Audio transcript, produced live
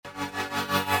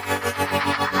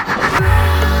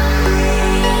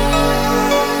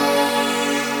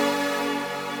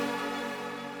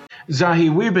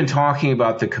Zahi, we've been talking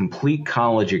about the complete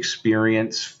college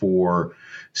experience for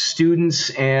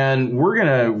students, and we're going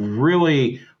to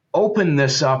really open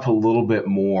this up a little bit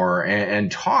more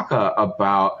and talk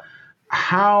about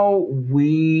how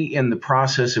we, in the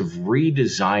process of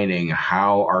redesigning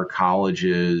how our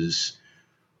colleges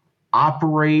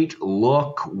operate,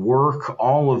 look, work,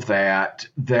 all of that,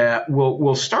 that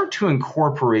will start to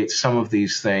incorporate some of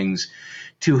these things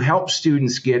to help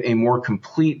students get a more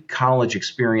complete college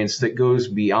experience that goes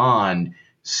beyond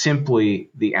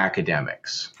simply the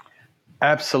academics.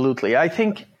 Absolutely. I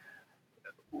think,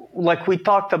 like we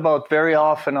talked about very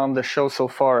often on the show so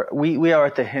far, we are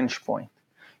at the hinge point.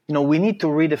 We need to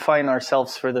redefine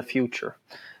ourselves for the future.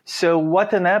 So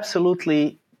what an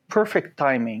absolutely perfect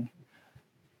timing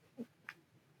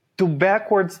to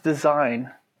backwards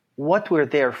design what we're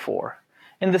there for.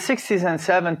 In the 60s and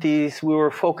 70s, we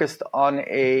were focused on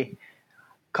a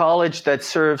college that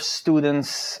serves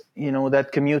students, that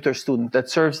commuter student, that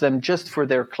serves them just for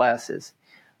their classes.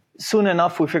 Soon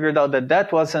enough, we figured out that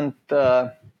that wasn't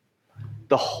the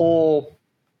whole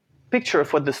picture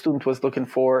of what the student was looking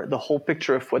for, the whole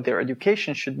picture of what their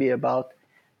education should be about.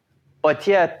 But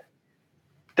yet,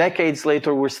 decades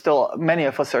later, many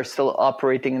of us are still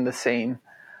operating in the same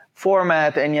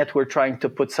format, and yet we're trying to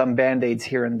put some band-aids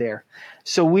here and there.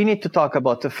 So we need to talk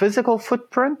about the physical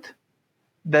footprint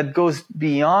that goes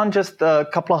beyond just a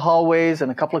couple of hallways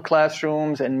and a couple of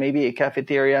classrooms and maybe a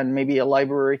cafeteria and maybe a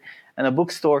library and a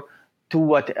bookstore, to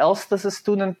what else does a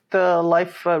student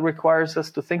life requires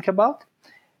us to think about,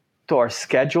 to our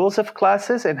schedules of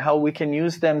classes and how we can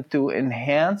use them to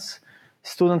enhance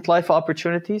student life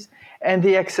opportunities, and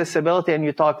the accessibility. And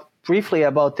you talked briefly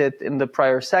about it in the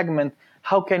prior segment.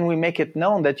 How can we make it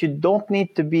known that you don't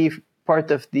need to be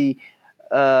part of the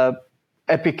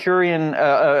Epicurean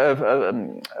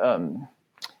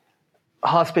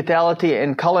hospitality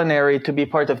and culinary to be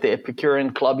part of the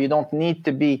Epicurean club? You don't need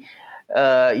to be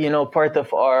part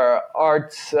of our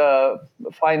arts,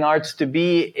 fine arts, to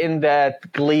be in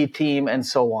that glee team and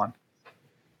so on.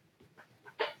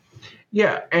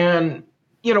 Yeah, and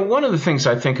one of the things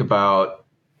I think about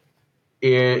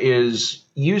is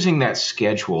using that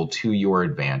schedule to your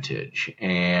advantage.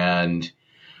 And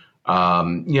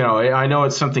I know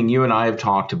it's something you and I have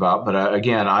talked about, but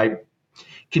again, I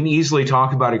can easily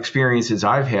talk about experiences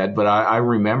I've had. But I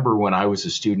remember when I was a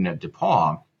student at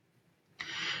DePaul,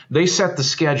 they set the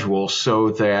schedule so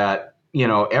that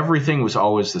everything was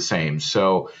always the same.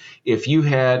 So if you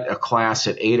had a class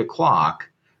at 8 o'clock,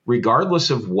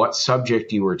 regardless of what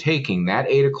subject you were taking, that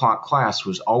 8 o'clock class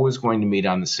was always going to meet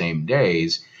on the same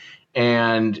days.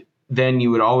 And then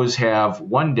you would always have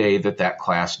one day that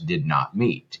class did not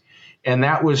meet. And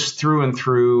that was through and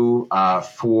through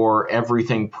for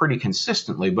everything pretty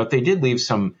consistently. But they did leave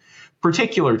some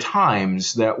particular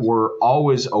times that were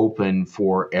always open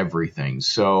for everything.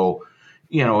 So,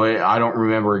 I don't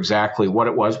remember exactly what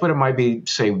it was, but it might be,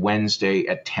 say, Wednesday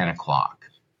at 10 o'clock.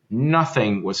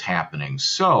 Nothing was happening.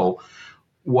 So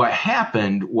what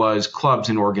happened was clubs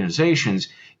and organizations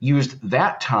used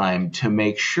that time to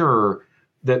make sure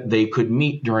that they could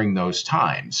meet during those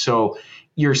times. So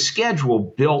your schedule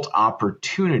built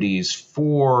opportunities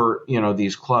for,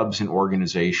 these clubs and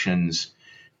organizations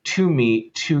to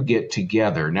meet, to get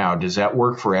together. Now, does that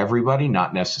work for everybody?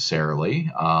 Not necessarily.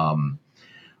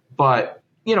 But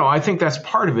I think that's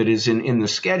part of it, is in the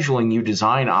scheduling, you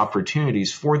design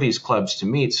opportunities for these clubs to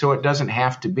meet. So it doesn't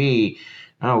have to be,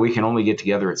 we can only get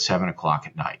together at 7 o'clock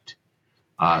at night.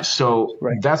 So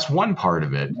right. That's one part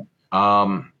of it.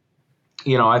 I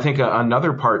think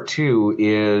another part too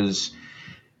is,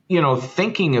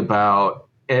 thinking about,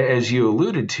 as you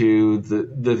alluded to,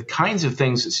 the kinds of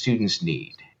things that students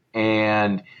need.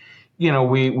 And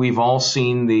we've all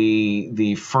seen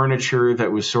the furniture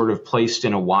that was sort of placed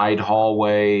in a wide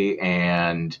hallway,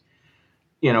 and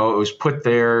it was put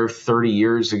there 30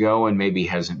 years ago and maybe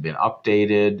hasn't been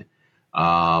updated.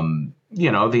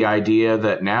 The idea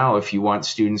that now, if you want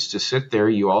students to sit there,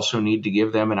 you also need to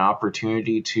give them an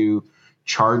opportunity to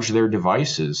charge their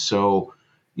devices. So,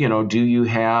 do you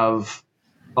have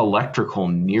electrical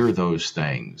near those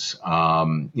things?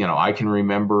 I can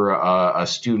remember a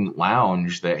student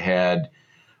lounge that had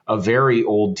a very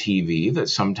old TV that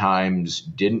sometimes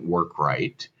didn't work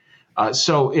right.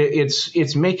 So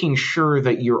it's making sure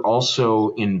that you're also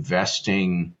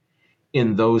investing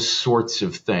in those sorts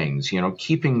of things,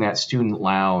 keeping that student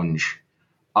lounge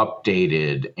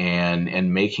updated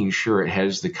and making sure it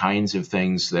has the kinds of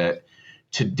things that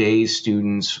today's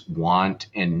students want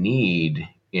and need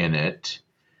in it,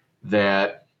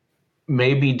 that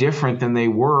may be different than they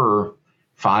were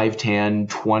 5, 10,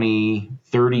 20,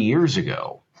 30 years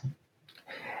ago.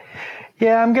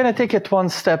 Yeah, I'm going to take it one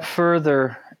step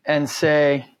further and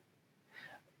say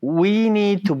we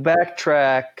need to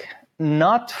backtrack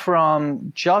not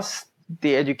from just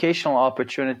the educational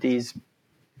opportunities,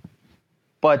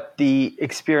 but the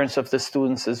experience of the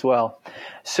students as well.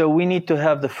 So we need to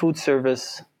have the food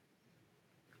service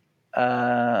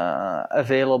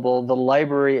available, the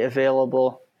library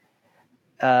available,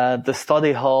 the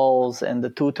study halls and the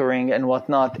tutoring and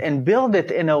whatnot, and build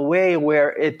it in a way where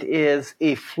it is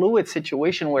a fluid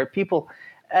situation where people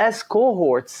as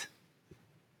cohorts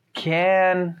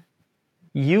can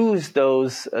use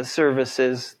those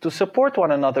services to support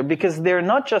one another, because they're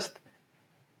not just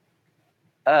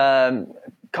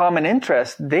common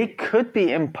interest, they could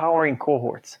be empowering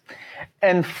cohorts.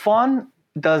 And fun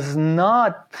does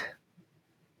not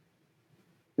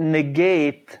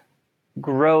negate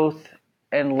growth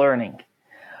and learning.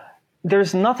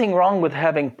 There's nothing wrong with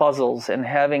having puzzles and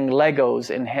having Legos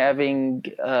and having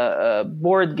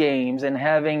board games and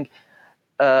having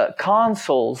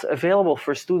consoles available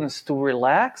for students to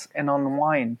relax and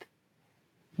unwind.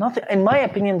 Nothing, in my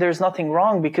opinion, there's nothing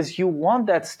wrong, because you want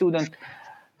that student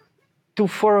to,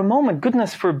 for a moment,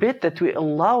 goodness forbid that we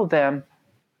allow them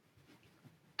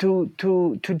to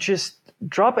just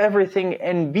drop everything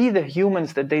and be the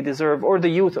humans that they deserve, or the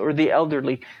youth or the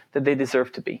elderly that they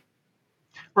deserve to be.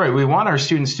 Right. We want our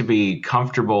students to be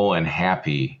comfortable and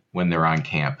happy when they're on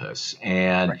campus.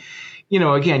 And, right.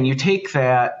 Again, you take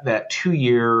that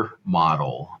 2-year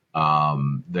model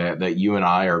that you and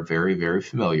I are very, very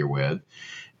familiar with.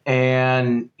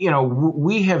 And,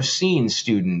 we have seen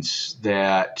students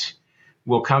that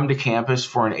will come to campus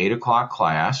for an 8 o'clock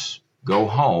class, go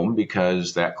home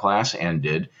because that class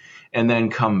ended, and then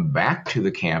come back to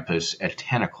the campus at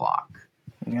 10 o'clock.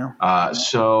 Yeah.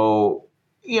 So,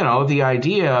 the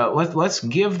idea, let's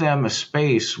give them a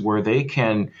space where they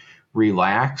can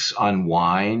relax,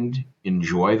 unwind,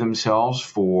 enjoy themselves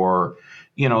for,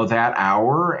 that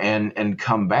hour and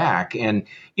come back. And,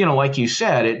 like you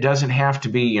said, it doesn't have to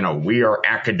be, we are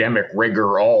academic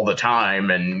rigor all the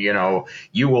time. And,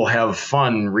 you will have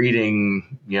fun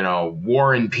reading,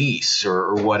 War and Peace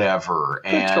or whatever.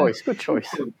 Good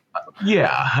choice.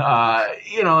 Yeah.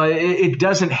 It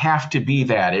doesn't have to be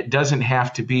that. It doesn't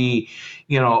have to be,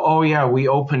 oh yeah, we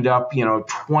opened up,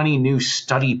 20 new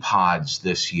study pods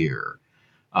this year.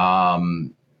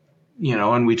 And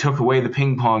we took away the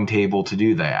ping pong table to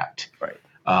do that. Right.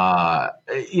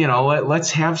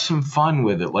 Let's have some fun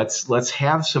with it. Let's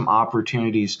have some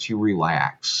opportunities to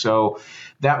relax. So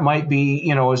that might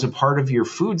be, as a part of your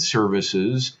food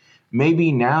services,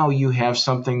 maybe now you have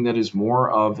something that is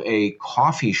more of a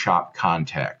coffee shop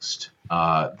context,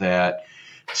 that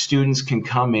students can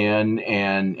come in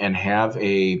and have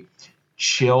a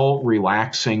chill,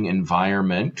 relaxing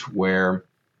environment where,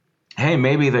 hey,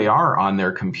 maybe they are on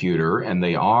their computer and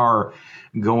they are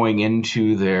going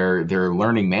into their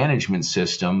learning management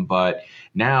system, but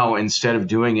now instead of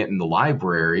doing it in the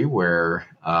library where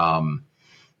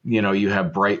you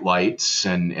have bright lights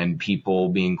and people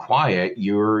being quiet,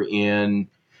 you're in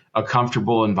a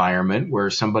comfortable environment where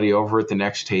somebody over at the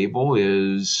next table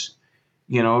is,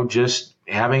 just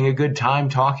having a good time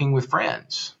talking with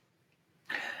friends.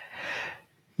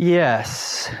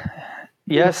 Yes.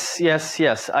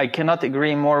 I cannot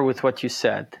agree more with what you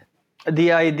said.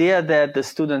 The idea that the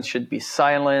students should be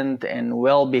silent and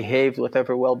well-behaved,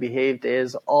 whatever well-behaved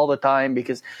is, all the time,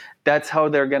 because that's how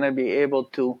they're going to be able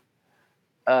to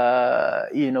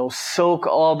soak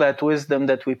all that wisdom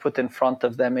that we put in front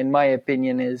of them, in my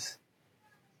opinion, is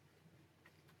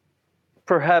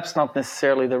perhaps not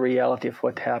necessarily the reality of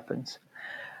what happens.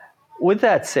 With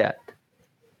that said,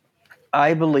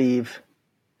 I believe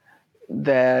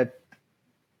that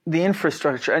the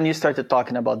infrastructure, and you started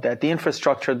talking about that, the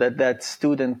infrastructure that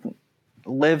student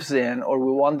lives in, or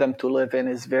we want them to live in,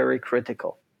 is very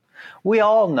critical. We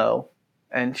all know,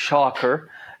 and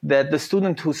shocker, that the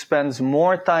student who spends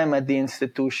more time at the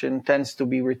institution tends to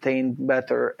be retained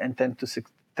better and tends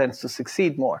to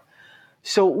succeed more.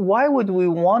 So why would we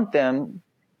want them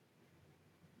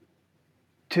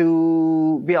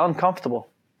to be uncomfortable,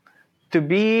 to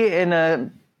be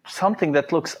in something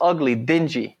that looks ugly,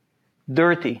 dingy,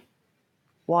 dirty?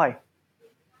 Why?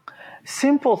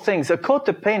 Simple things. A coat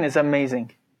of paint is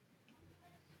amazing.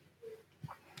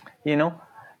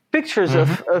 Pictures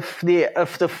of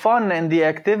the fun and the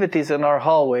activities in our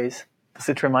hallways. Does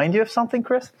it remind you of something,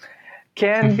 Chris?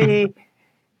 Can be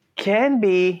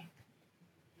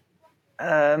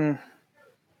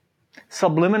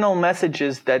subliminal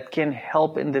messages that can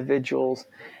help individuals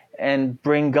and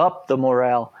bring up the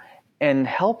morale and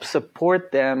help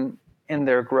support them in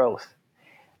their growth.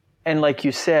 And like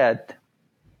you said,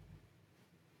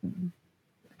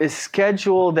 a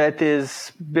schedule that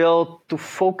is built to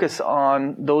focus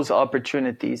on those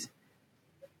opportunities,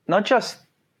 not just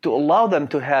to allow them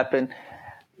to happen,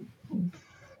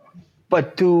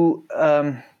 but to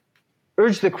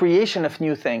urge the creation of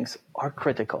new things are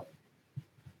critical.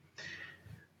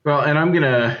 Well, and I'm going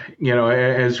to,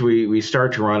 as we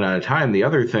start to run out of time, the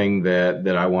other thing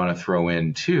that I want to throw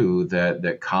in too,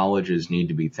 that colleges need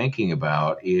to be thinking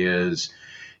about is,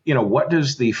 what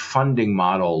does the funding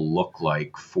model look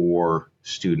like for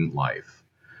student life?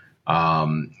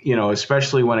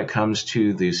 Especially when it comes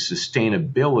to the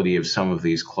sustainability of some of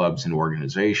these clubs and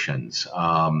organizations.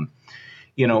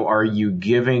 Are you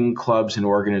giving clubs and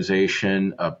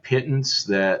organization a pittance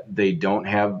that they don't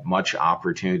have much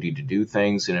opportunity to do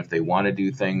things, and if they want to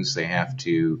do things, they have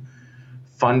to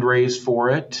fundraise for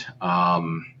it?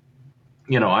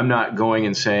 I'm not going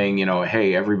and saying,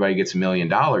 hey, everybody gets $1 million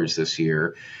this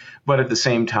year. But at the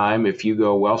same time, if you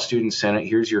go, well, Student Senate,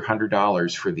 here's your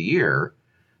 $100 for the year,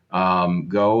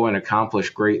 go and accomplish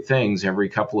great things every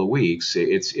couple of weeks,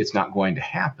 it's not going to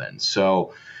happen.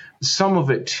 So some of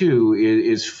it, too,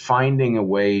 is finding a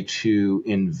way to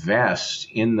invest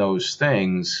in those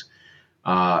things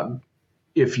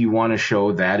if you want to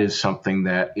show that is something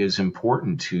that is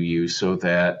important to you, so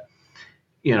that,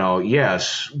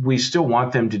 yes, we still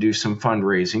want them to do some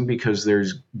fundraising because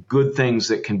there's good things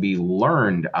that can be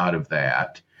learned out of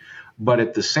that. But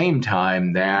at the same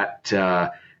time, that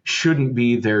shouldn't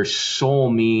be their sole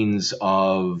means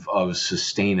of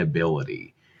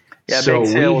sustainability. Yeah, so big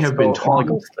sales we have been talking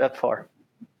goes that far.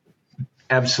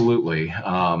 Absolutely.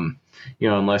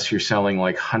 Unless you're selling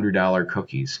like $100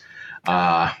 cookies.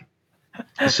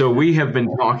 So we have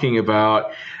been talking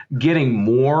about getting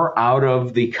more out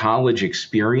of the college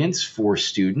experience for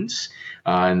students.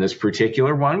 In this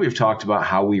particular one, we've talked about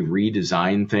how we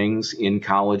redesign things in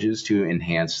colleges to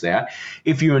enhance that.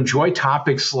 If you enjoy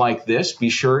topics like this, be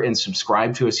sure and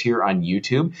subscribe to us here on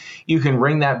YouTube. You can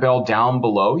ring that bell down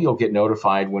below. You'll get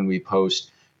notified when we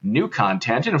post new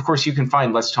content. And of course, you can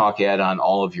find Let's Talk Ed on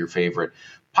all of your favorite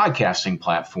podcasting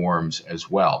platforms as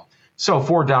well. So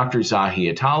for Dr. Zahi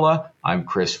Atala, I'm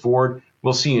Chris Ford.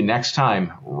 We'll see you next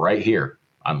time right here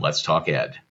on Let's Talk Ed.